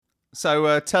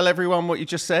So tell everyone what you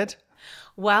just said.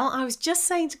 Well, I was just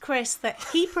saying to Chris that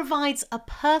he provides a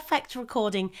perfect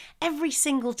recording every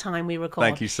single time we record.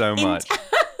 Thank you so much.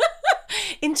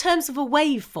 In terms of a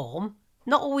waveform,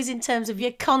 not always in terms of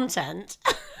your content.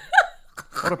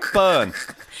 What a burn.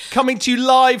 Coming to you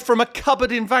live from a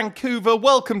cupboard in Vancouver.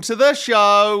 Welcome to the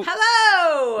show.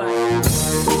 Hello!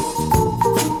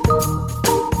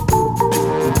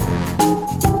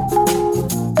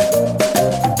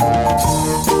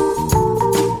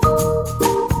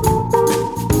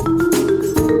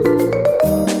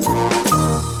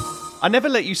 I never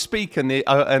let you speak in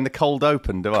the cold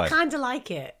open, do I? I kind of like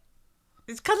it.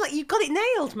 It's kind of like you've got it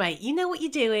nailed, mate. You know what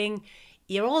you're doing.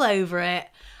 You're all over it.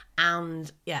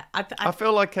 And yeah, I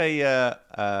feel like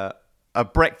a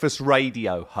breakfast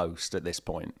radio host at this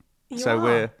point.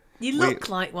 You look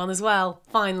like one as well,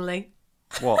 finally.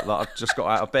 What, that I've just got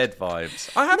out of bed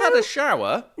vibes? I have had a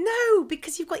shower. No,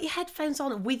 because you've got your headphones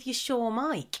on with your Shure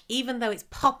mic, even though it's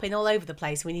popping all over the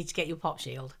place. We need to get you a pop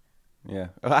shield. Yeah.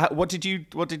 What did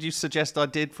you suggest I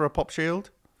did for a pop shield?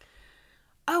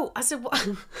 Oh, I said what?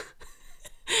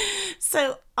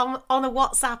 So on a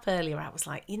WhatsApp earlier, I was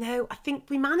like, I think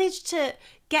we managed to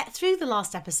get through the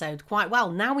last episode quite well.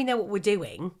 Now we know what we're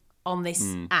doing on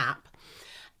this app.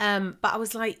 But I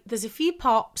was like, there's a few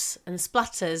pops and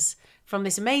splatters from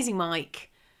this amazing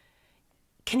mic.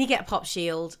 Can you get a pop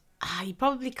shield? You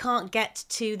probably can't get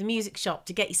to the music shop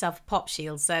to get yourself a pop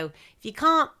shield. So if you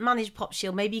can't manage a pop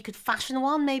shield, maybe you could fashion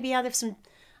one. Maybe out of some,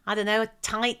 I don't know,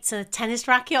 tights and a tennis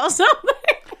racket or something.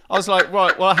 I was like,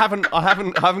 right, well, I haven't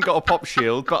got a pop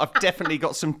shield, but I've definitely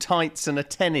got some tights and a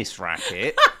tennis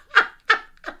racket.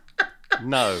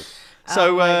 No.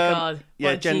 So, oh my God.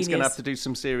 yeah, Jen's going to genius. have to do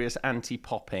some serious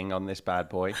anti-popping on this bad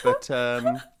boy. But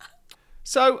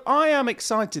so I am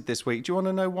excited this week. Do you want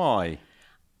to know why?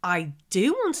 I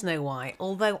do want to know why,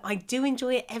 although I do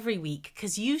enjoy it every week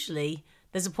because usually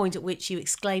there's a point at which you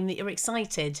exclaim that you're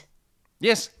excited.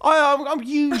 Yes, I'm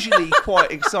usually quite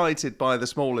excited by the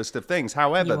smallest of things.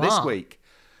 However,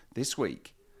 this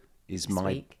week is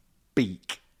my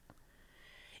beak.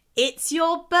 It's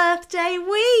your birthday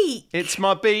week. It's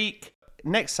my beak.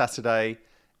 Next Saturday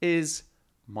is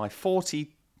my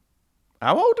 40...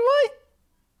 How old am I?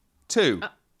 2.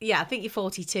 Yeah, I think you're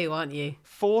 42, aren't you?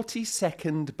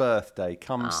 42nd birthday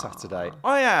comes Saturday.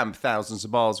 I am thousands of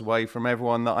miles away from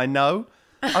everyone that I know.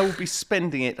 I will be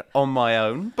spending it on my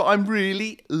own, but I'm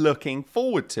really looking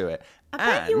forward to it. I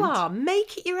bet you are.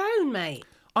 Make it your own, mate.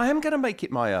 I am going to make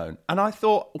it my own. And I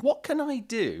thought, what can I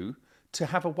do to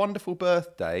have a wonderful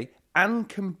birthday and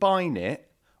combine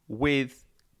it with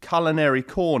Culinary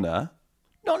Corner?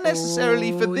 Not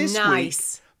necessarily for this week,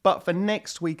 but for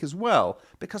next week as well.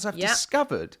 Because I've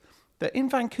discovered that in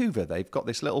Vancouver, they've got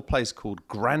this little place called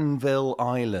Granville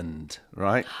Island,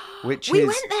 right? We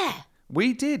went there.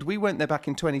 We did. We went there back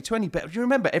in 2020. But you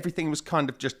remember, everything was kind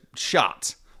of just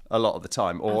shut a lot of the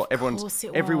time. Or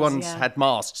everyone's had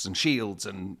masks and shields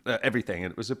and everything.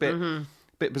 And it was a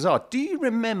bit bizarre. Do you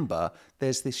remember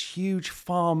there's this huge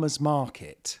farmer's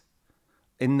market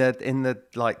in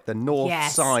the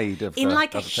north side of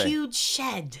a huge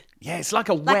shed. Yeah, it's like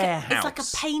a warehouse. It's like a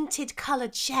painted,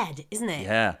 coloured shed, isn't it?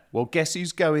 Yeah. Well, guess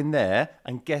who's going there?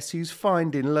 And guess who's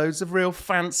finding loads of real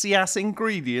fancy-ass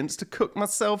ingredients to cook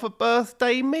myself a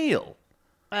birthday meal?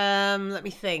 Let me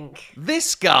think.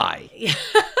 This guy.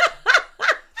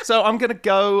 So I'm going to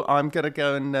go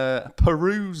and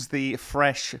peruse the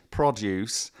fresh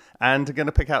produce and I'm going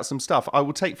to pick out some stuff. I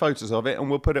will take photos of it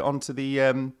and we'll put it onto the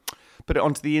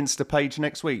Insta page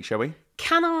next week, shall we?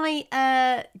 Can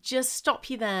I just stop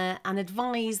you there and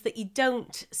advise that you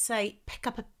don't say pick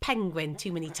up a penguin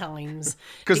too many times?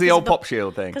 Because the old pop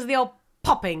shield thing. Because of the old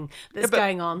popping that's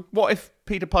going on. What if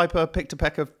Peter Piper picked a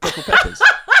peck of pickled peppers?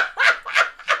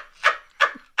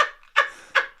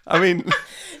 I mean...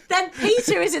 Then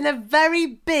Peter is in a very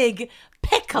big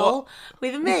pickle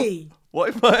with me.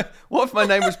 What if my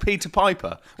name was Peter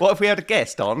Piper? What if we had a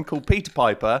guest on called Peter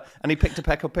Piper and he picked a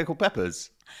peck of pickled peppers?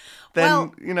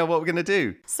 Then you know what we're going to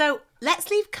do. So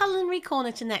let's leave Culinary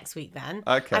Corner to next week then.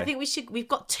 Okay. I think we've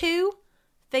got 2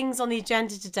 things on the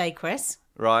agenda today, Chris.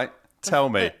 Right. Tell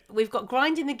me. We've got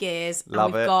Grinding the Gears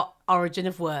and we've it. got Origin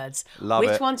of Words. Love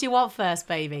Which it. one do you want first,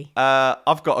 baby?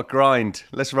 I've got a grind.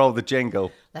 Let's roll the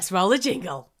jingle. Let's roll the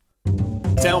jingle.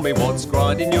 Tell me what's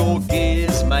grinding your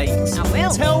gears, mate. I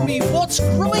will. Tell me what's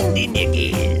grinding your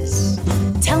gears.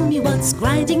 Tell me what's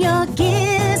grinding your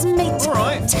gears, mate. All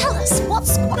right. Tell us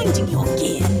what's grinding your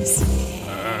gears.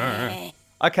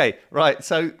 Okay, right.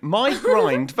 So my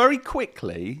grind, very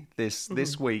quickly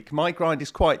this week, my grind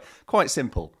is quite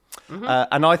simple.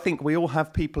 And I think we all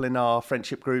have people in our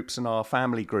friendship groups and our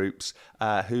family groups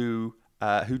who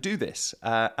do this.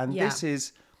 And Yeah. this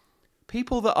is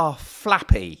people that are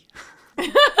flappy.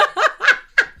 Can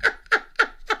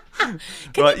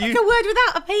you pick a word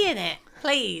without a P in it,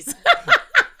 please?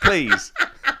 Please.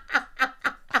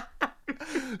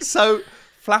 So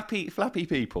flappy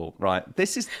people, right?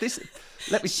 This.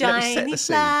 Let me set Shiny the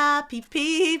scene. flappy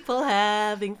people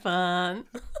having fun.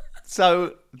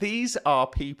 So these are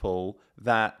people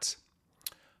that,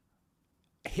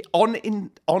 on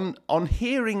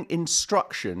hearing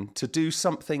instruction to do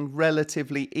something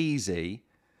relatively easy,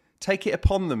 take it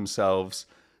upon themselves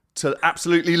to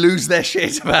absolutely lose their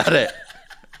shit about it.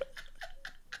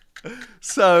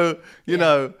 So, you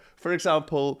know, for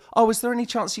example, is there any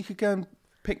chance you could go and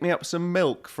pick me up some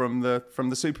milk from the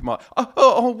supermarket?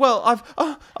 Well, I've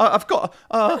got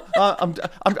I'm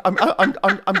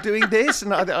doing this,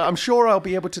 and I'm sure I'll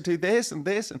be able to do this and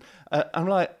this, and I'm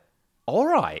like, all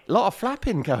right, a lot of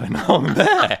flapping going on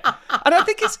there. And I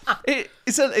think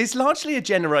it's largely a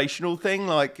generational thing,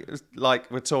 like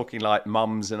we're talking like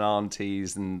mums and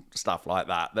aunties and stuff like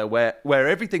that, where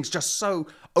everything's just so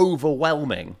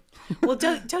overwhelming. Well,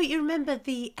 don't you remember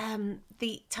the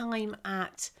time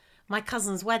at my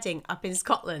cousin's wedding up in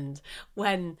Scotland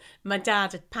when my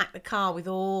dad had packed the car with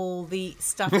all the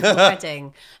stuff for the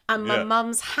wedding, and my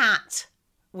mum's hat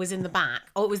was in the back,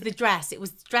 or it was the dress. It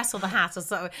was the dress or the hat or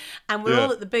something. And we're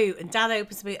all at the boot, and Dad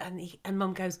opens the boot, and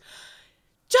Mum goes,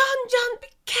 John, be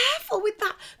careful with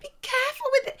that. Be careful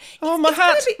with it. My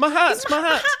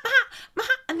hat.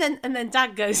 And then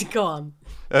Dad goes, go on.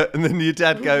 And then your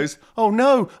dad goes, oh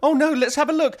no, let's have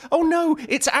a look. Oh no,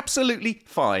 it's absolutely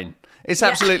fine. It's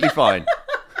absolutely fine.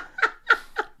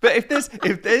 But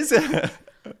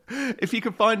if you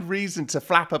can find reason to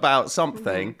flap about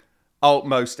something,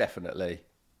 most definitely.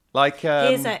 Like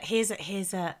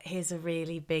here's a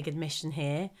really big admission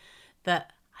here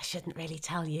that I shouldn't really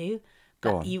tell you.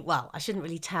 Go on. I shouldn't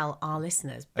really tell our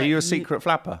listeners. Are you a secret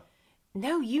flapper?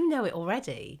 No, you know it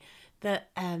already.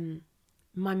 That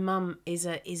my mum is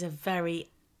a very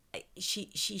she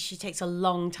takes a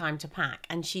long time to pack,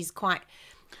 and she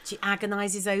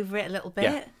agonises over it a little bit.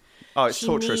 Yeah. Oh, it's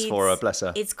torturous for her, bless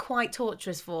her. It's quite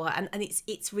torturous for her, and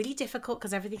it's really difficult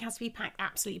because everything has to be packed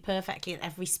absolutely perfectly, and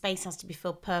every space has to be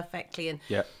filled perfectly, and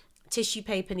tissue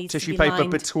paper needs to be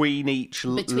lined between each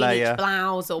layer, each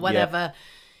blouse or whatever,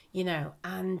 you know.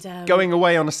 And going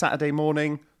away on a Saturday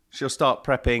morning, she'll start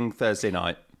prepping Thursday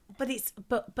night. But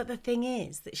the thing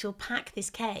is that she'll pack this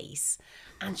case,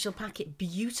 and she'll pack it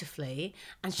beautifully,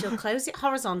 and she'll close it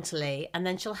horizontally, and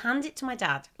then she'll hand it to my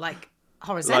dad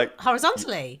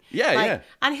horizontally. Yeah.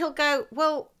 And he'll go,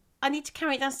 well, I need to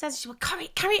carry it downstairs. She will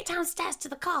carry it downstairs to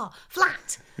the car,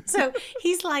 flat. So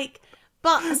he's like,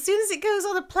 but as soon as it goes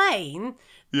on a plane,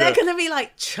 they're going to be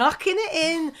like chucking it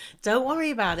in. Don't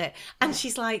worry about it. And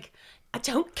she's like, I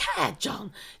don't care,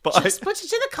 John. Just put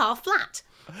it in the car flat.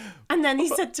 And then he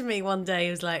said to me one day,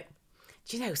 he was like,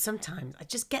 do you know, sometimes I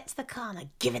just get to the car and I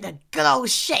give it a good old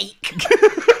shake.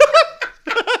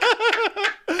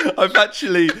 I've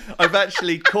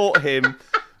actually caught him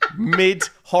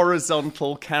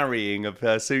mid-horizontal carrying of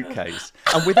her suitcase,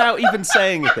 and without even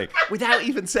saying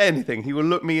anything, he will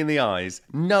look me in the eyes,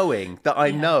 knowing that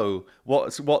I know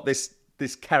what this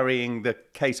carrying the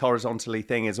case horizontally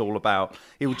thing is all about.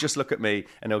 He will just look at me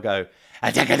and he'll go,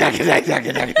 and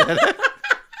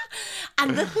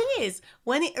the thing is,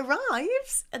 when it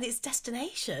arrives at its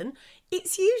destination,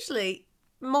 it's usually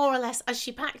more or less as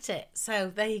she packed it.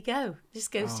 So there you go.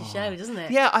 Just goes to show, doesn't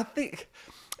it? Yeah, I think.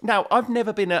 Now, I've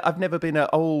never been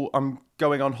I'm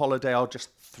going on holiday, I'll just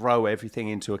throw everything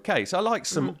into a case. I like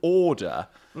some order,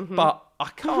 but I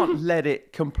can't let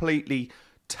it completely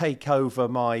take over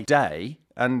my day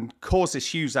and cause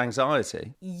this huge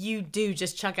anxiety. You do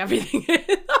just chuck everything in.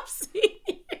 I've seen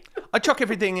you. I chuck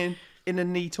everything in a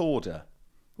neat order.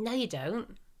 No, you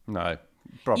don't. No.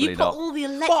 Probably you put not. all the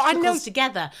electricals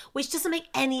together, which doesn't make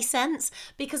any sense,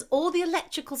 because all the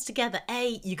electricals together,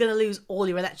 A, you're going to lose all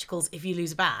your electricals if you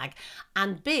lose a bag,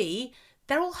 and B,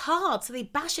 they're all hard, so they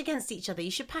bash against each other.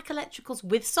 You should pack electricals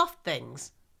with soft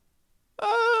things.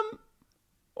 Well,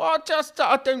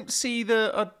 I don't see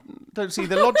the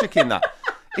logic in that.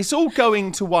 It's all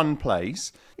going to one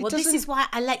place. This is why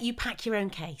I let you pack your own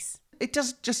case. It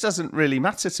just doesn't really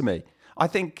matter to me. I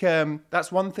think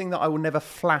that's one thing that I will never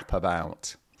flap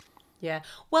about. Yeah.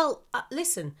 Well,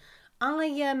 listen,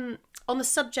 I on the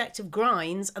subject of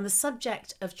grinds and the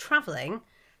subject of travelling,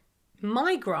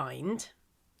 my grind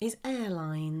is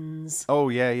airlines. Oh,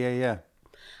 yeah.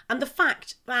 And the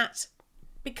fact that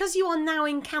because you are now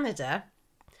in Canada,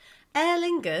 Aer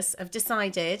Lingus have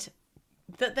decided,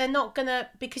 that they're not gonna,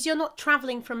 because you're not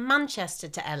travelling from Manchester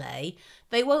to LA,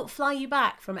 they won't fly you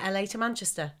back from LA to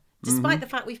Manchester, despite the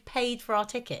fact we've paid for our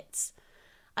tickets.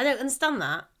 I don't understand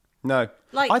that. No.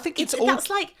 Like, I think it's all... That's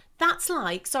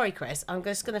like, sorry, Chris, I'm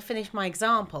just going to finish my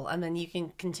example and then you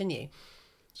can continue.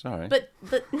 Sorry. But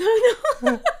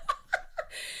no.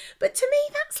 But to me,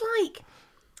 that's like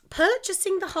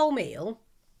purchasing the whole meal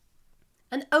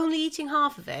and only eating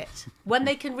half of it when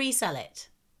they can resell it.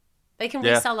 They can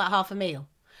resell that half a meal.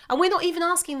 And we're not even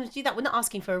asking them to do that. We're not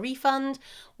asking for a refund.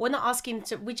 We're not asking them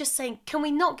to... We're just saying, can we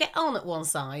not get on at one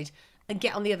side and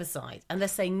get on the other side? And they're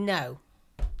saying no.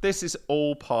 This is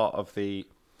all part of the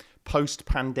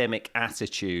post-pandemic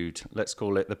attitude. Let's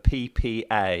call it the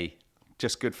PPA.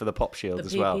 Just good for the pop shield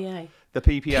as well. The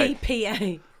PPA.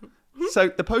 PPA. So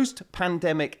the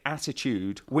post-pandemic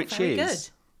attitude, which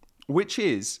is,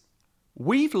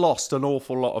 we've lost an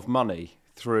awful lot of money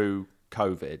through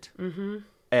COVID. Mm-hmm.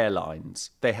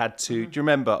 Airlines, they had to. Do you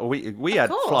remember? We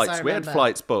had flights. We had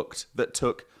flights booked that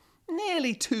took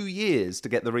nearly 2 years to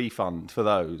get the refund for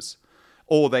those.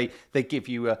 Or they give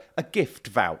you a gift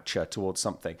voucher towards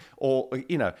something. Or,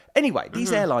 anyway,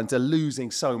 these airlines are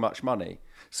losing so much money.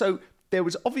 So there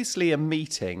was obviously a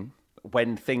meeting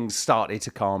when things started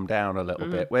to calm down a little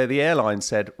bit where the airline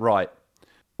said, right,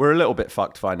 we're a little bit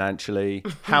fucked financially.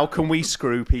 How can we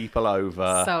screw people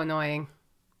over? So annoying.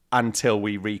 Until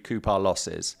we recoup our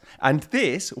losses. And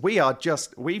this,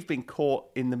 we've been caught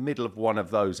in the middle of one of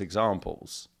those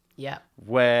examples. Yeah.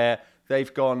 Where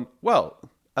they've gone, well...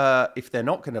 if they're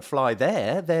not going to fly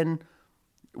there, then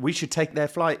we should take their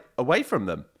flight away from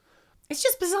them. It's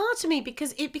just bizarre to me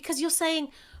because you're saying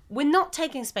we're not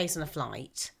taking space on a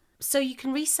flight, so you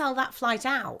can resell that flight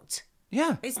out.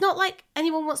 Yeah. It's not like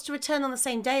anyone wants to return on the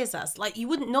same day as us. Like, you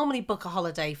wouldn't normally book a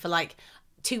holiday for like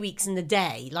 2 weeks in the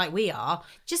day like we are.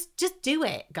 Just do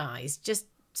it, guys. Just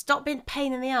stop being a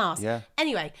pain in the arse. Yeah.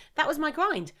 Anyway, that was my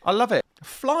grind. I love it.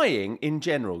 Flying in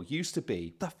general used to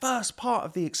be the first part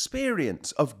of the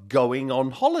experience of going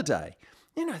on holiday.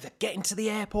 They're getting to the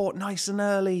airport nice and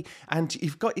early and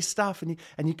you've got your stuff and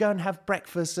you go and have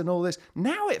breakfast and all this.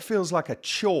 Now it feels like a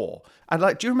chore. And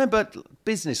do you remember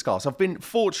business class? I've been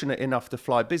fortunate enough to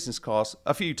fly business class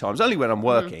a few times, only when I'm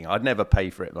working. I'd never pay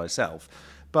for it myself.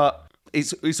 But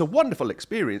it's a wonderful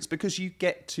experience because you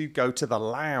get to go to the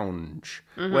lounge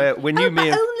where when you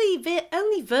but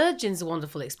only Virgin's a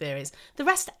wonderful experience. The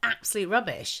rest are absolute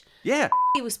rubbish. Yeah,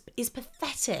 is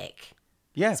pathetic.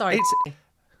 Yeah, sorry.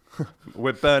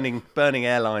 We're burning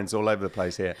airlines all over the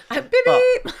place here. Beep,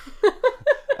 beep.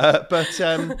 But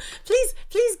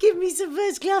please give me some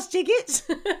first class tickets.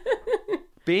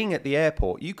 Being at the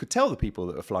airport, you could tell the people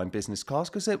that were flying business class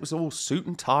because it was all suit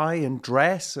and tie and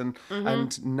dress and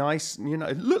nice.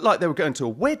 It looked like they were going to a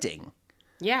wedding.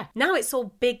 Yeah. Now it's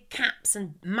all big caps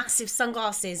and massive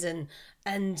sunglasses and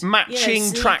matching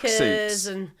tracksuits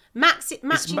and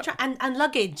and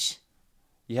luggage.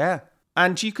 Yeah.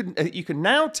 And you can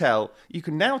now tell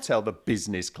the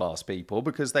business class people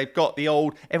because they've got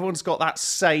everyone's got that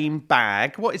same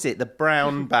bag. What is it? The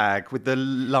brown bag with the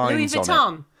lines Louis Vuitton.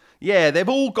 on it. Yeah, they've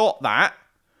all got that.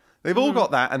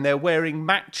 And they're wearing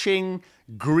matching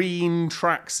green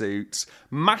tracksuits,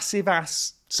 massive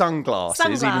ass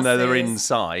sunglasses, even though they're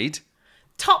inside.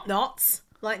 Top knots,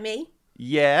 like me.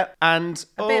 Yeah, and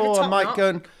I might knot. go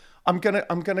and I'm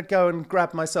gonna go and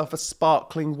grab myself a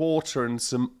sparkling water and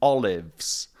some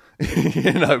olives.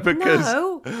 Because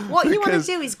what you want to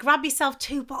do is grab yourself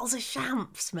 2 bottles of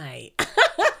champs, mate.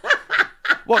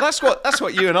 Well, that's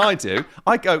what you and I do.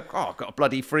 I go, I've got a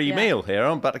bloody free meal here.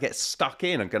 I'm about to get stuck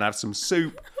in. I'm going to have some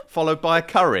soup followed by a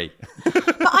curry.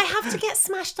 But I have to get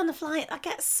smashed on the flight. I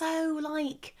get so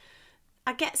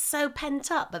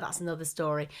pent up, but that's another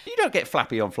story. You don't get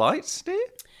flappy on flights, do you?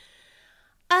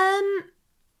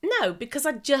 No, because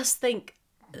I just think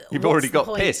you've already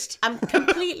got pissed. I'm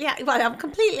completely out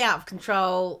of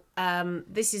control.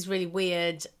 This is really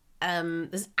weird.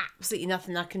 There's absolutely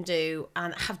nothing I can do,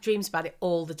 and I have dreams about it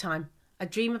all the time. I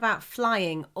dream about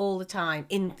flying all the time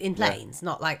in planes,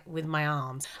 not like with my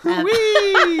arms. Although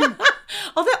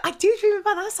I do dream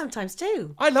about that sometimes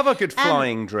too. I love a good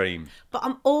flying dream. But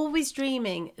I'm always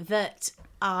dreaming that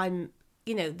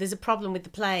there's a problem with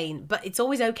the plane, but it's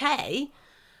always okay.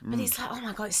 But it's like, oh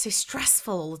my God, it's so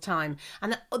stressful all the time.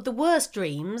 And the worst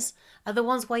dreams are the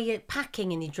ones where you're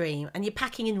packing in your dream and you're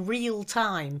packing in real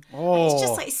time. Oh. It's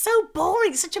just like, it's so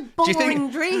boring. It's such a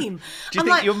boring dream. Do you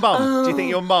think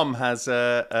your mum has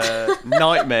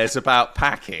nightmares about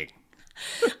packing?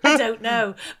 I don't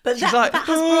know. But she's I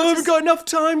haven't got enough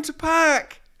time to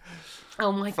pack.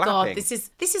 Oh my God, this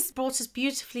has brought us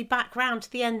beautifully back round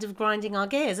to the end of grinding our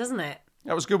gears, hasn't it?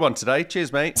 That was a good one today.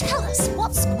 Cheers, mate. Tell us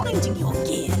what's grinding your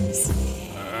gears.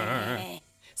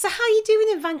 So how are you doing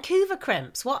in Vancouver,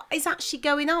 Crimps? What is actually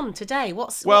going on today?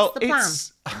 What's the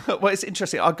plan? Well, it's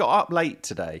interesting. I got up late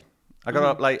today. I got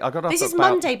up late. I got up. This is about...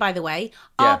 Monday, by the way.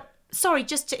 Yeah. Sorry,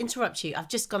 just to interrupt you. I've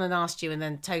just gone and asked you and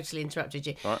then totally interrupted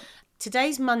you. All right.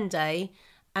 Today's Monday,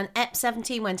 and EP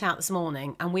 17 went out this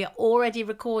morning, and we are already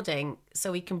recording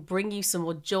so we can bring you some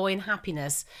more joy and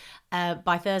happiness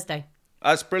by Thursday.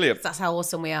 That's brilliant. That's how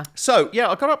awesome we are. So, yeah,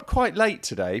 I got up quite late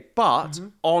today, but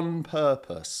on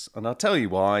purpose. And I'll tell you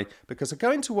why. Because I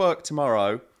go into work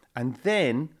tomorrow, and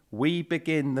then we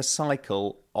begin the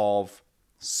cycle of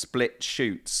split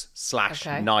shoots /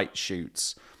 night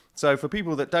shoots. So for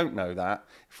people that don't know that,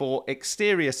 for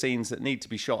exterior scenes that need to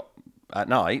be shot at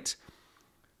night,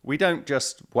 we don't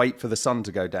just wait for the sun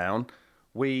to go down.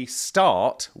 We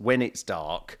start when it's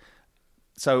dark.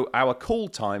 So our call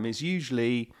time is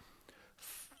usually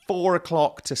 4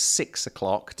 o'clock to 6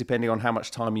 o'clock, depending on how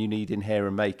much time you need in hair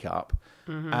and makeup.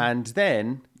 And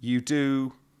then you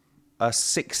do a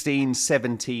 16,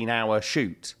 17-hour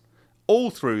shoot all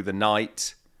through the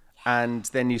night, and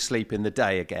then you sleep in the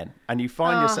day again. And you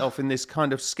find yourself in this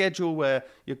kind of schedule where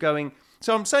you're going...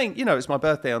 So I'm saying, it's my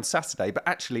birthday on Saturday, but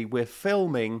actually we're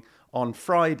filming on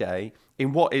Friday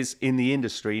in what is in the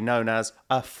industry known as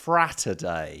a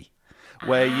Fraturday,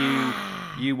 where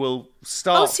you will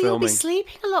start so filming... you'll be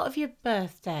sleeping a lot of your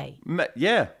birthday.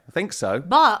 Yeah, I think so.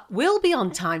 But we'll be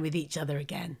on time with each other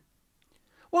again.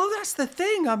 Well, that's the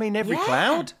thing. I mean, every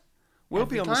cloud will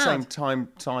be on the same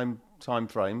time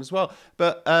frame as well.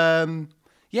 But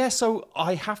so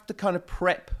I have to kind of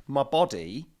prep my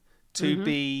body to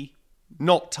be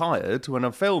not tired when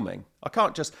I'm filming. I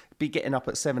can't just be getting up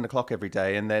at 7 o'clock every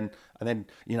day and then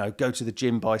go to the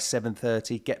gym by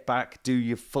 7:30, get back, do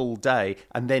your full day,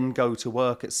 and then go to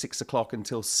work at 6 o'clock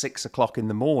until 6 o'clock in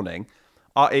the morning.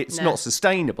 It's not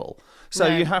sustainable. So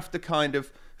you have to kind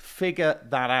of figure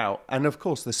that out. And of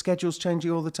course, the schedule's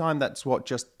changing all the time. That's what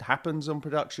just happens on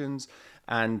productions.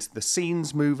 And the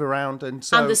scenes move around. And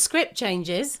the script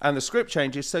changes.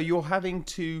 So you're having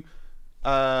to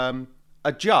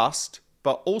adjust,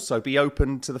 but also be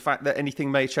open to the fact that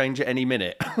anything may change at any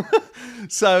minute.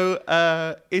 So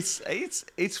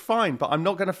it's fine, but I'm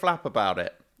not going to flap about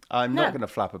it. I'm not going to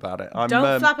flap about it.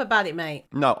 Don't flap about it, mate.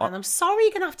 No. And I'm sorry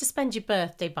you're going to have to spend your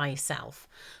birthday by yourself.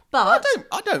 But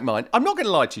I don't mind. I'm not going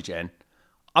to lie to you, Jen.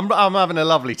 I'm having a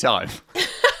lovely time.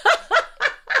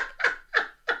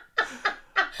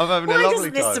 Why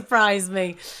doesn't this surprise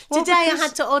me? Today I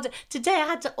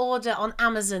had to order on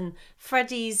Amazon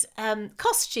Freddie's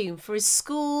costume for his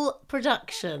school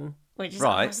production, which is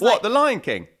right. What? The Lion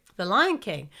King. The Lion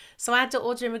King. So I had to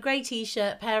order him a grey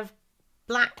t-shirt, pair of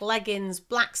black leggings,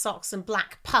 black socks, and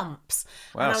black pumps.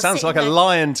 Wow, sounds like a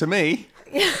lion to me.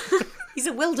 He's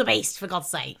a wildebeest, for God's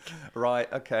sake.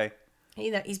 Right. Okay.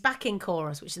 He's back in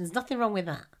chorus, which there's nothing wrong with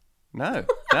that. No.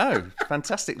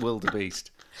 Fantastic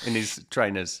wildebeest in his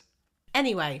trainers.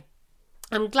 Anyway,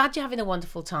 I'm glad you're having a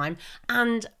wonderful time,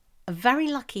 and very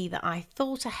lucky that I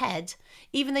thought ahead.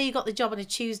 Even though you got the job on a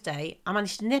Tuesday, I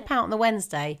managed to nip out on the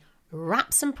Wednesday,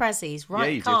 wrap some prezzies,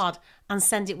 write a card, and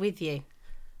send it with you.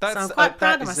 So I'm quite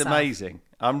proud of myself. That is amazing.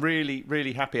 I'm really,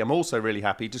 really happy. I'm also really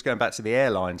happy, just going back to the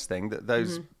airlines thing, that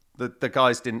those... The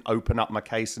guys didn't open up my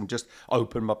case and just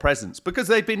open my presents, because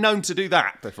they've been known to do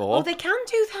that before. Oh, they can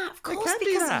do that, of course,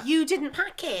 because you didn't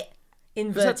pack it.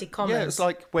 Inverted commas. Yeah, it's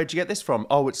like, where'd you get this from?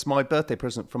 Oh, it's my birthday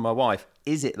present from my wife.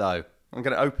 Is it, though? I'm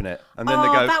going to open it. And then they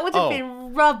go, that would have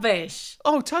been rubbish.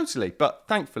 Oh, totally. But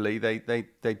thankfully, they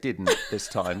didn't this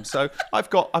time. So I've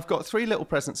got 3 little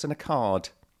presents and a card.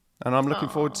 And I'm looking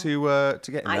forward to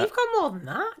getting that. You've got more than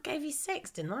that. I gave you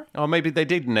 6, didn't I? Oh, maybe they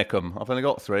did nick them. I've only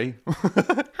got 3.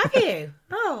 Have you?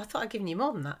 Oh, I thought I'd given you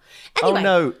more than that. Anyway. Oh,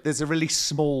 no. There's a really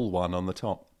small one on the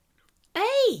top.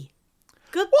 Hey,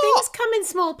 good things come in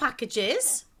small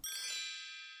packages.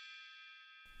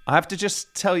 I have to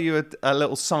just tell you a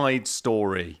little side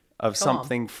story of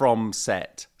something from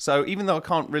set. So even though I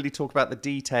can't really talk about the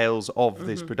details of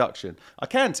this production, I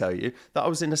can tell you that I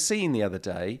was in a scene the other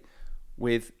day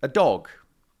with a dog,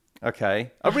 a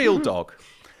real dog.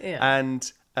 Yeah.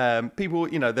 And people,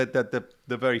 the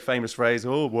very famous phrase,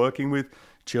 working with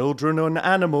children and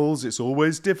animals, it's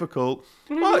always difficult.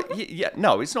 Well,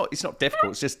 no, it's not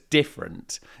difficult, it's just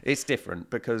different. It's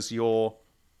different because you're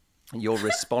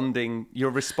responding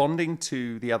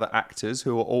to the other actors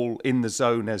who are all in the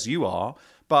zone as you are,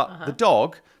 but the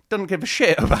dog doesn't give a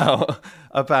shit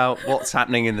about what's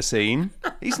happening in the scene.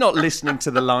 He's not listening to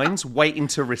the lines, waiting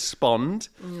to respond.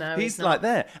 No, he's like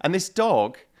there. And this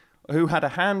dog, who had a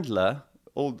handler,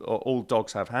 all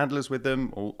dogs have handlers with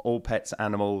them, all pets,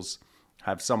 animals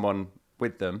have someone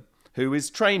with them who is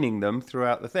training them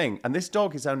throughout the thing. And this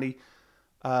dog is only,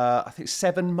 I think,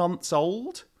 7 months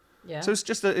old. Yeah. So it's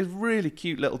just a really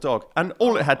cute little dog. And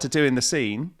all it had to do in the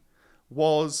scene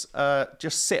was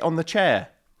just sit on the chair.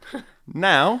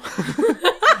 Now,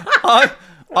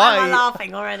 Why am I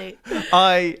laughing already?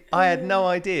 I had no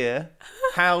idea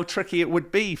how tricky it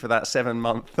would be for that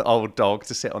 7-month-old dog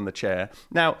to sit on the chair.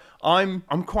 Now, I'm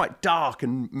quite dark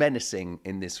and menacing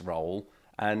in this role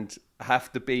and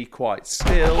have to be quite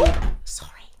still.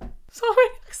 Sorry, I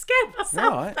scared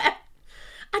myself Right. there.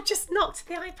 I just knocked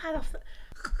the iPad off.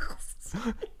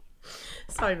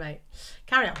 Sorry, mate.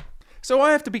 Carry on. So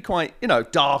I have to be quite,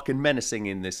 dark and menacing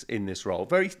in this role.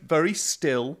 Very, very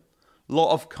still.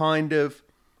 Lot of kind of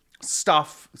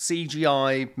stuff,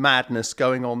 CGI madness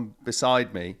going on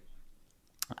beside me,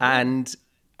 and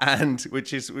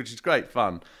which is great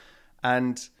fun.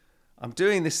 And I'm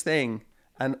doing this thing,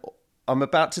 and I'm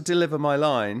about to deliver my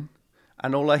line,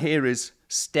 and all I hear is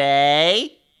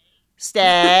stay,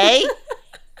 stay,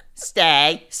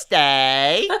 stay,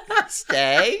 stay,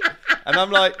 stay, and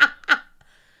I'm like,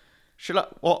 shall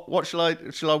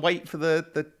I wait for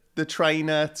the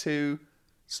trainer to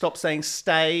stop saying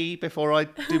stay before I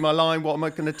do my line? What am I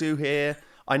going to do here?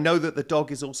 I know that the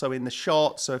dog is also in the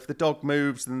shot, so if the dog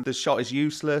moves, then the shot is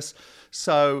useless.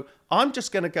 So I'm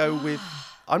just going to go with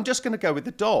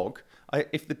the dog.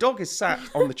 If the dog is sat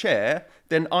on the chair,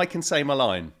 then I can say my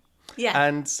line. Yeah.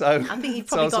 And so I think you've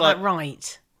so I probably was got like, that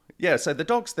right. Yeah, so the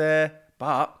dog's there,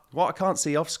 but what I can't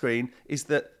see off screen is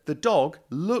that the dog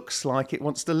looks like it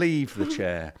wants to leave the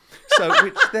chair.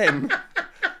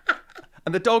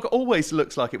 And the dog always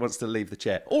looks like it wants to leave the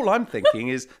chair. All I'm thinking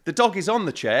is the dog is on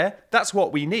the chair. That's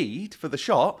what we need for the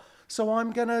shot. So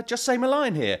I'm going to just say my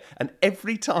line here. And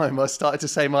every time I started to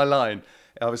say my line,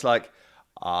 I was like,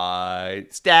 I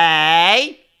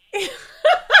stay,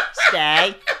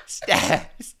 stay, stay,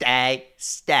 stay,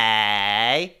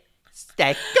 stay,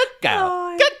 stay. Good girl,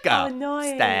 Oh, good girl.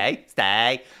 annoying. Stay,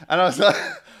 stay. And I was like,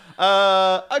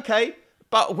 okay.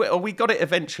 But we got it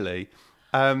eventually.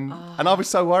 And I was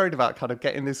so worried about kind of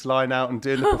getting this line out and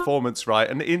doing the performance right.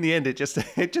 And in the end, it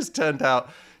just turned out,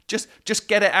 just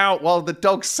get it out while the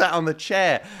dog sat on the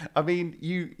chair. I mean,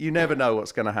 you never know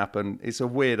what's going to happen. It's a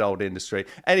weird old industry.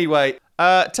 Anyway,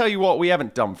 tell you what we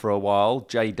haven't done for a while,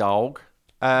 J-Dog.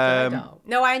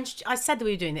 No, I said that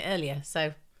we were doing it earlier,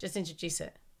 so just introduce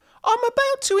it. I'm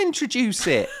about to introduce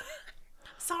it.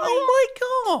 Sorry. Oh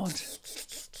my God.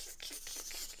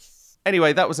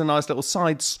 Anyway, that was a nice little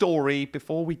side story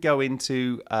before we go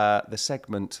into the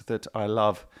segment that I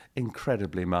love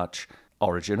incredibly much,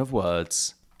 Origin of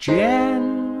Words.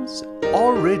 Jen's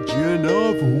Origin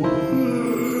of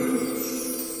Words.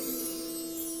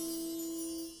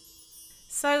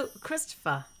 So,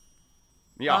 Christopher,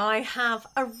 Yeah. I have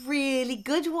a really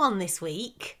good one this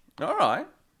week. All right.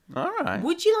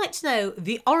 Would you like to know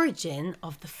the origin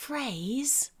of the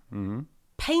phrase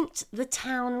paint the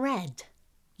town red?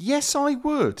 Yes, I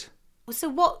would. So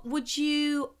what would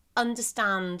you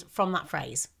understand from that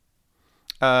phrase?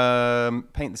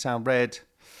 Paint the town red.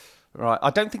 Right. I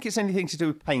don't think it's anything to do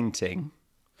with painting.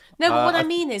 No, but what I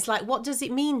mean is, like, what does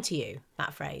it mean to you,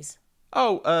 that phrase?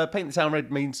 Oh, paint the town red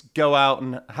means go out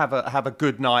and have a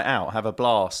good night out, have a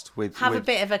blast with A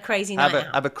bit of a crazy night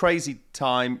out. have a crazy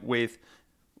time with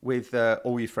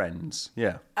all your friends.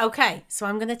 Yeah. Okay, so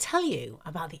I'm going to tell you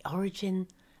about the origin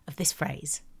of this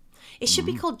phrase. It should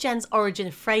be called Jen's Origin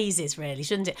of Phrases, really,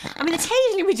 shouldn't it? I mean,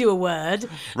 occasionally we do a word.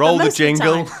 Roll but the most of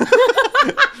jingle. time-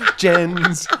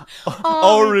 Jen's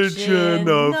Origin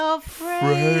of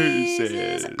phrases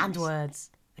Phrases. and words,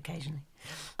 occasionally.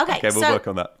 Okay, Okay, we'll so work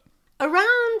on that.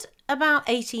 around about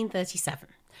 1837,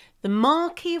 the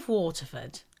Marquis of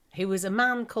Waterford, who was a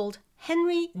man called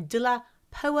Henry de la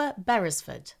Poer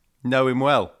Beresford. Know him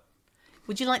well.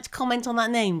 Would you like to comment on that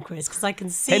name, Chris? Because I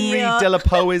can see Henry de la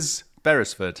Poer's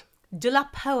Beresford. De la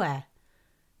Poer.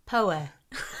 Poer.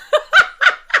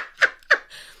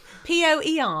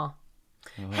 Poer.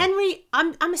 Henry,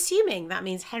 I'm assuming that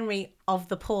means Henry of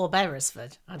the Poor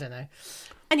Beresford. I don't know.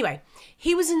 Anyway,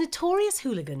 he was a notorious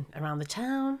hooligan around the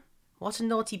town. What a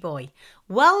naughty boy.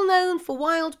 Well known for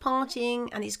wild partying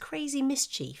and his crazy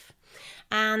mischief.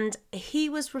 And he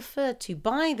was referred to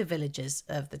by the villagers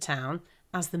of the town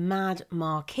as the Mad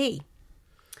Marquis.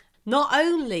 Not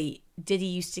only did he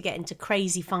used to get into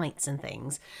crazy fights and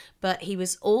things, but he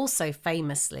was also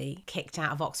famously kicked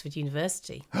out of Oxford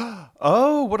University.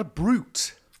 Oh, what a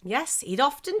brute. Yes, he'd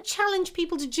often challenge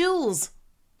people to duels.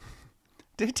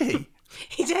 Did he?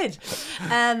 He did,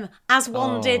 as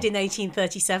one did in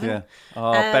 1837. Yeah.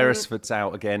 Oh, Beresford's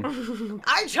out again.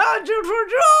 I challenge you to a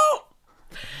duel!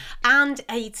 And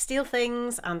he'd steal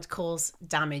things and cause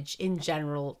damage in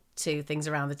general to things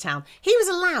around the town. He was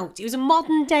a lout. He was a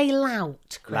modern day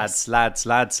lout, Chris. Lads,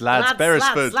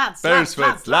 Beresford.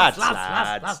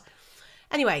 Lads.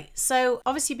 Anyway, so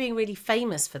obviously being really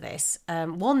famous for this,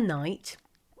 one night,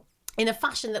 in a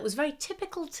fashion that was very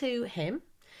typical to him,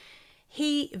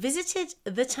 he visited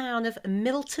the town of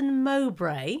Milton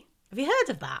Mowbray. Have you heard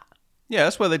of that? Yeah,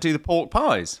 that's where they do the pork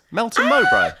pies. Melton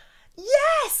Mowbray.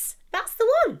 Yes, that's the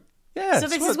one. Yeah. So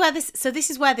this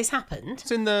is where this happened.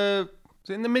 It's in the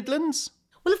Midlands.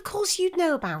 Well, of course you'd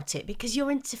know about it because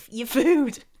you're into your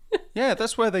food. Yeah,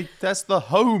 that's the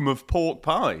home of pork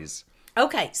pies.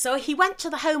 Okay, so he went to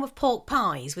the home of pork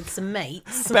pies with some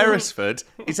mates. Beresford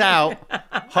is out.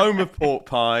 Home of pork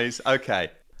pies. Okay,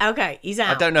 he's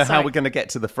out. I don't know how we're going to get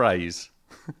to the phrase.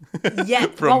 Yeah,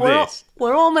 from this.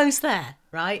 We're almost there,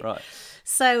 right? Right.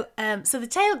 So the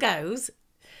tale goes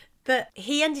that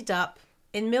he ended up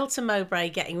in Milton Mowbray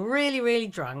getting really, really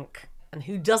drunk. And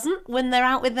who doesn't when they're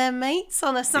out with their mates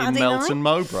on a Saturday night? In Melton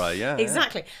Mowbray, yeah.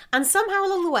 Exactly. Yeah. And somehow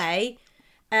along the way,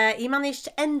 he managed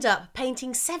to end up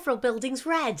painting several buildings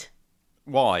red.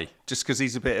 Why? Just because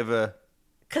he's a bit of a...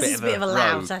 Because he's a bit of a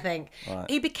lout, rogue. I think. Right.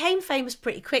 He became famous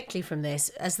pretty quickly from this,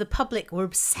 as the public were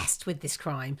obsessed with this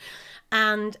crime.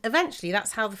 And eventually,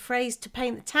 that's how the phrase "to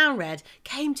paint the town red"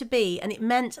 came to be. And it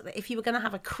meant that if you were going to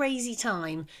have a crazy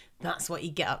time, that's what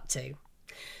you'd get up to.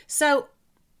 So,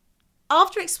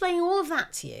 after explaining all of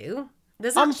that to you,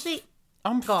 there's actually...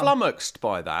 I'm flummoxed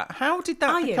by that. How did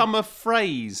that become a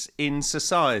phrase in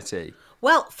society?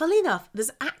 Well, funnily enough,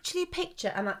 there's actually a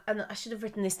picture, and I should have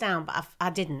written this down, but I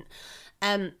didn't.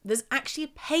 There's actually a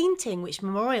painting which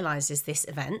memorialises this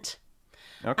event.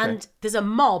 Okay. And there's a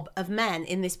mob of men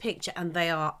in this picture, and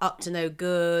they are up to no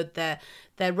good. They're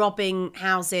robbing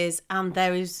houses, and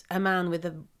there is a man with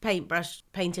a paintbrush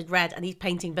painted red, and he's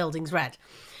painting buildings red.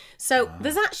 So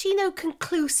there's actually no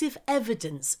conclusive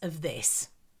evidence of this.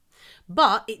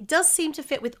 But it does seem to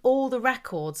fit with all the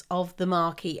records of the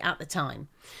marquee at the time.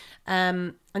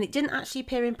 And it didn't actually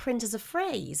appear in print as a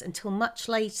phrase until much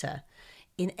later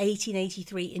in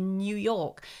 1883 in New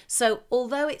York. So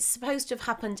although it's supposed to have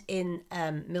happened in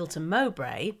Milton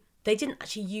Mowbray, they didn't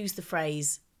actually use the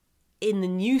phrase in the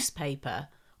newspaper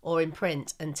or in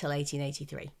print until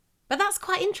 1883. But that's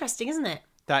quite interesting, isn't it?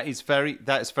 That's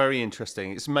very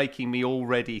interesting. It's making me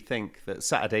already think that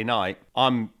Saturday night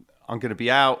I'm going to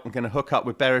be out. I'm going to hook up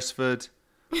with Beresford.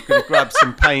 I'm going to grab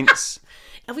some paints.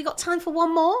 Have we got time for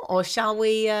one more, or shall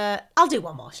we? I'll do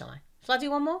one more. Shall I? Shall I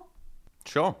do one more?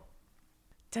 Sure.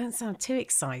 Don't sound too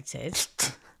excited.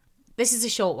 This is a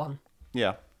short one.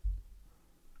 Yeah.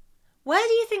 Where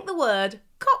do you think the word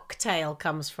cocktail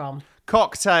comes from?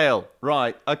 Cocktail.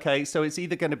 Right. Okay. So it's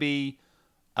either going to be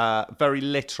very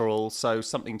literal, so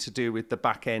something to do with the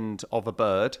back end of a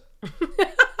bird.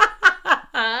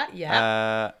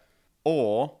 Yeah.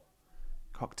 Or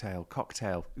cocktail.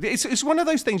 It's one of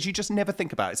those things you just never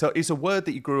think about. So it's a word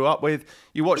that you grew up with.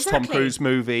 You watch Tom Cruise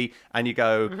movie and you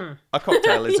go, a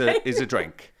cocktail is a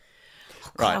drink.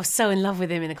 Oh, God, right. I was so in love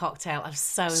with him in a cocktail.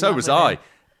 So was I.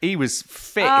 He was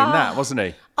fit in that, wasn't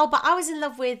he? Oh, but I was in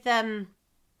love with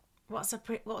what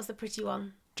was the pretty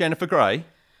one? Jennifer Grey.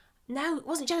 No, it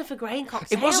wasn't Jennifer Grey in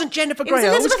Cocktail. It wasn't Jennifer Grey. It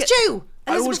was Elizabeth Shue.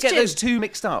 I always get those two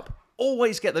mixed up.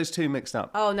 Always get those two mixed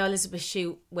up. Oh, no, Elizabeth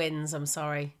Shue wins. I'm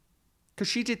sorry. Because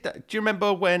she did that. Do you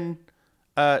remember when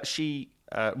she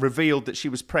revealed that she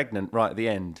was pregnant right at the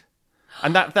end?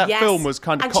 And that yes. film was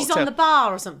kind of and cocktail. She's on the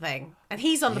bar or something. And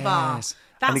he's on the bar. That's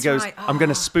and he goes, right. I'm going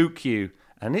to spook you.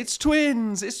 And it's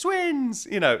twins.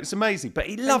 You know, it's amazing. But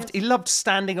he loved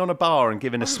standing on a bar and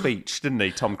giving a speech, didn't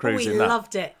he, Tom Cruise, in that? He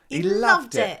loved it. He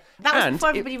loved it. That was before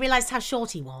everybody realised how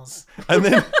short he was. And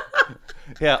then,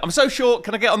 yeah, I'm so short,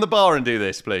 can I get on the bar and do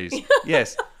this, please?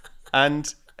 Yes.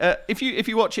 And if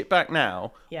you watch it back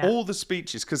now, all the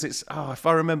speeches, because it's, if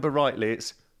I remember rightly,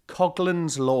 it's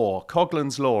Coughlan's Law,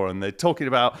 and they're talking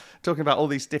about all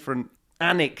these different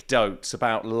anecdotes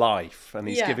about life, and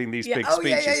he's giving these big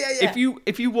speeches. Yeah.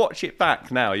 If you watch it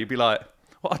back now, you'd be like,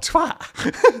 what a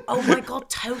twat. Oh my God,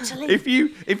 totally. If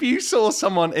you saw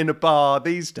someone in a bar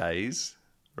these days,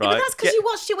 right? Yeah, but that's because you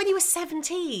watched it when you were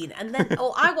 17, and then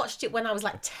I watched it when I was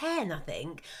like 10, I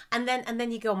think, and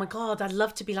then you go, oh my God, I'd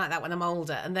love to be like that when I'm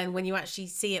older. And then when you actually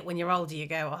see it when you're older, you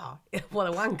go, oh, what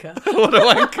a wanker. What a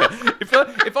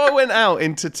wanker. If I went out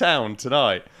into town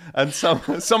tonight and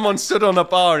someone stood on a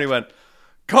bar and he went,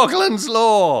 Coughlan's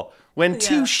Law, when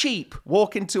two sheep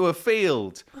walk into a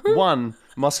field, one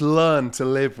must learn to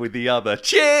live with the other.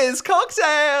 Cheers,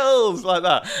 cocktails! Like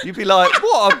that. You'd be like,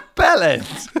 what a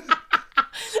bellend.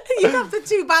 You'd have the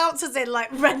two bouncers in, like,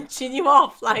 wrenching you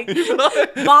off, like,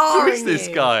 barring Who's this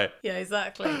you. guy? Yeah,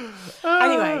 exactly.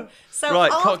 Anyway, so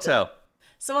Right, after, cocktail.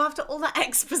 So after all that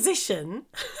exposition,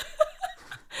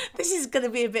 this is going to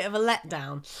be a bit of a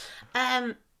letdown.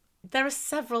 There are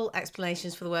several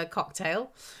explanations for the word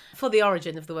cocktail, for the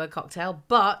origin of the word cocktail,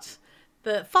 but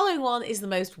the following one is the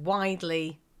most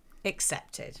widely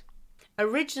accepted.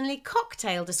 Originally,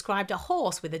 cocktail described a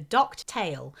horse with a docked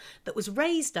tail that was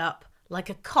raised up like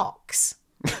a cock's.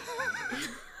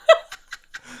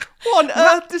 What on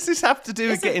earth does this have to do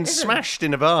with getting isn't. smashed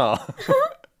in a bar?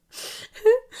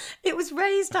 It was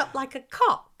raised up like a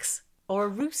cock's or a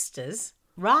rooster's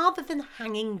rather than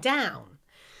hanging down.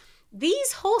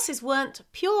 These horses weren't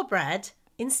purebred,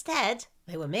 instead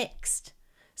they were mixed.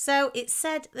 So it's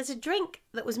said that a drink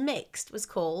that was mixed was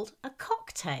called a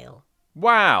cocktail.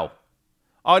 Wow.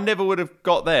 I never would have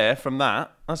got there from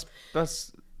that.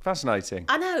 That's fascinating.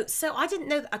 I know, so I didn't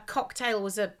know that a cocktail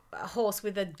was a horse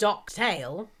with a docked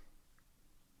tail.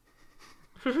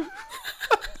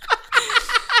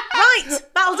 Right,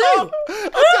 that'll do.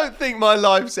 I don't think my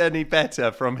life's any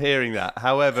better from hearing that.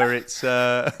 However, it's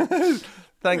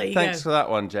thanks for that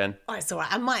one, Jen. Oh, it's all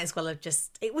right. I might as well have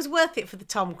just... It was worth it for the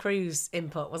Tom Cruise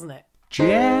input, wasn't it?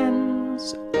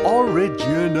 Jen's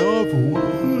origin of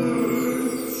words.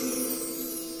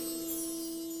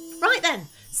 Right then.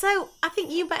 So I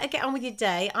think you better get on with your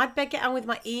day. I'd better get on with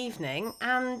my evening.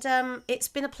 And it's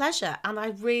been a pleasure. And I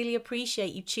really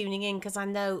appreciate you tuning in because I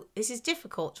know this is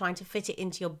difficult trying to fit it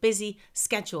into your busy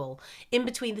schedule. In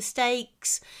between the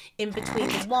steaks, in between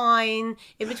the wine,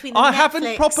 in between the I Netflix.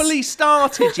 haven't properly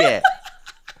started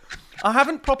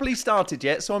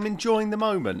yet. So I'm enjoying the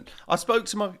moment. I spoke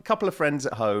to my couple of friends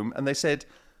at home and they said,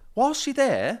 whilst you're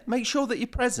there, make sure that you're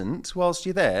present whilst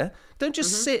you're there. Don't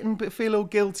just sit and feel all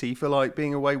guilty for like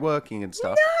being away working and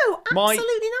stuff. No,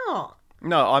 absolutely not.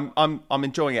 No, I'm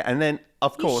enjoying it. And then,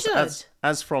 of course,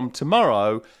 as from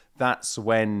tomorrow, that's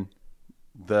when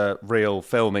the real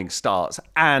filming starts.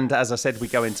 And as I said, we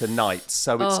go into nights,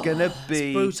 so it's gonna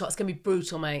be brutal. It's gonna be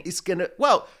brutal, mate. It's gonna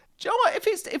do you know what?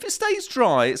 If it stays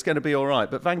dry, it's going to be all right.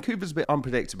 But Vancouver's a bit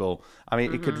unpredictable. I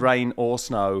mean, it could rain or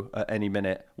snow at any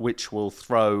minute, which will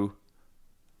throw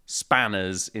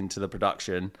spanners into the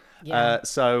production. Yeah.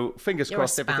 So fingers You're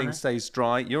crossed a everything spanner. stays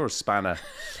dry. You're a spanner.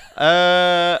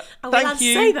 Are we allowed Thank to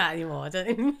you. say that anymore? I don't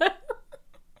even know.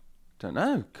 Don't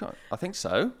know. I think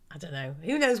so. I don't know.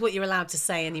 Who knows what you're allowed to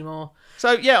say anymore?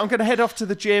 So yeah, I'm going to head off to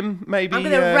the gym. Maybe I'm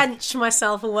going to wrench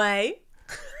myself away.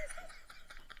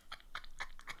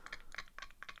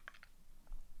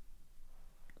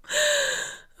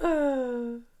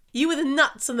 You were the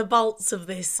nuts and the bolts of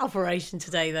this operation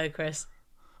today, though, Chris.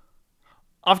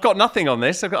 I've got nothing on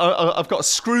this. I've got a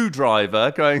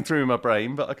screwdriver going through my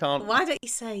brain, but I can't. Why don't you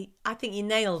say, I think you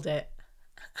nailed it?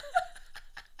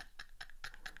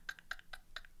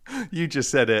 You just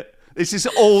said it. This is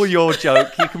all your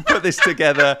joke. You can put this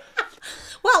together.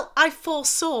 Well, I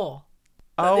foresaw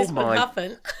that this would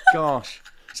happen. Gosh.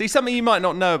 See, something you might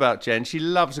not know about Jen, she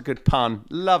loves a good pun.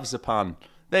 Loves a pun.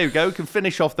 There we go. We can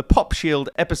finish off the Pop Shield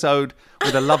episode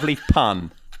with a lovely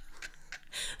pun.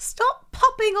 Stop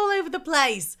popping all over the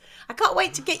place. I can't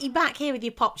wait to get you back here with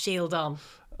your pop shield on.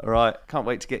 All right. Can't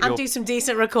wait to get And do some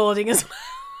decent recording as well.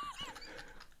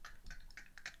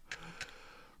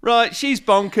 Right. She's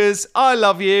bonkers. I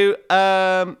love you.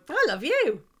 I love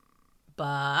you.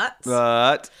 But Do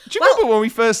you remember when we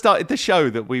first started the show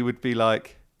that we would be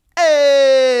like,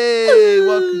 hey,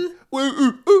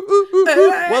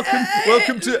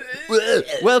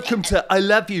 welcome to I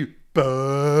love you,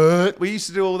 but we used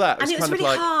to do all that. And it was kind of really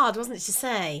like, hard, wasn't it, to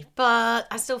say? But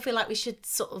I still feel like we should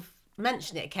sort of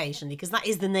mention it occasionally because that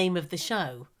is the name of the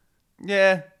show.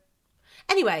 yeah.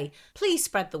 Anyway, please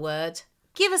spread the word.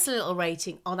 Give us a little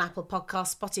rating on Apple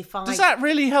Podcasts, Spotify. Does that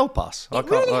really help us? It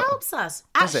really helps us.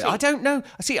 Does Actually, it? I don't know.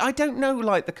 See, I don't know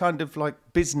like the kind of like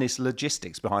business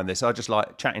logistics behind this. I just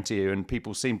like chatting to you, and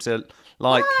people seem to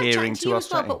like hearing to you us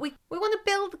as well, chatting. but we want to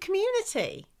build the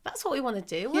community. That's what we want to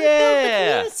do. We want Yeah.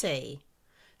 to build the community.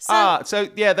 So So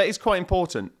yeah, that is quite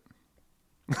important.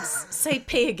 say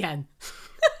P again.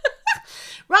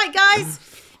 Right, guys,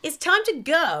 it's time to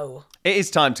go. It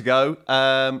is time to go.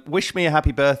 Wish me a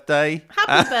happy birthday.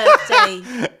 Happy birthday.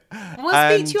 We'll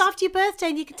speak And- to you after your birthday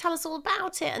and you can tell us all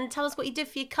about it and tell us what you did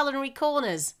for your culinary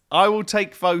corners. I will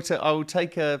take photo. I'll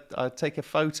take a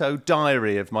photo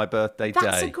diary of my birthday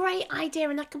That's day. a great idea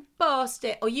and I can post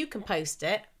it. Or you can post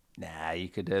it. Nah, you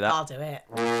could do that. I'll do it.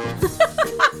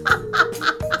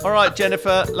 All right,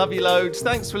 Jennifer. Love you loads.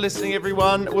 Thanks for listening,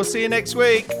 everyone. We'll see you next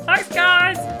week. Thanks,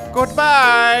 guys.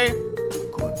 Goodbye.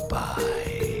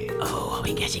 Goodbye. Oh, are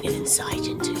we getting an insight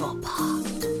into your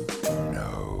past?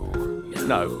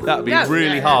 No, that would be No,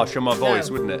 really no, harsh on my no.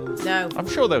 voice, wouldn't it? No. I'm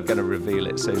sure they're going to reveal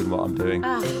it soon, what I'm doing.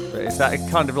 Ah. But it's that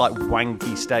kind of like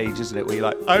wanky stage, isn't it, where you're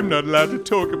like, I'm not allowed to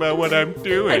talk about what I'm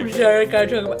doing. I'm sorry, I can't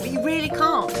talk about. But you really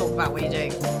can't talk about what you're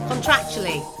doing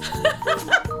contractually.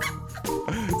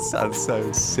 It sounds so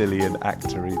silly and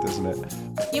actory, doesn't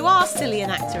it? You are silly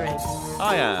and actory.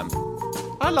 I am.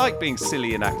 I like being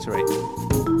silly and actory.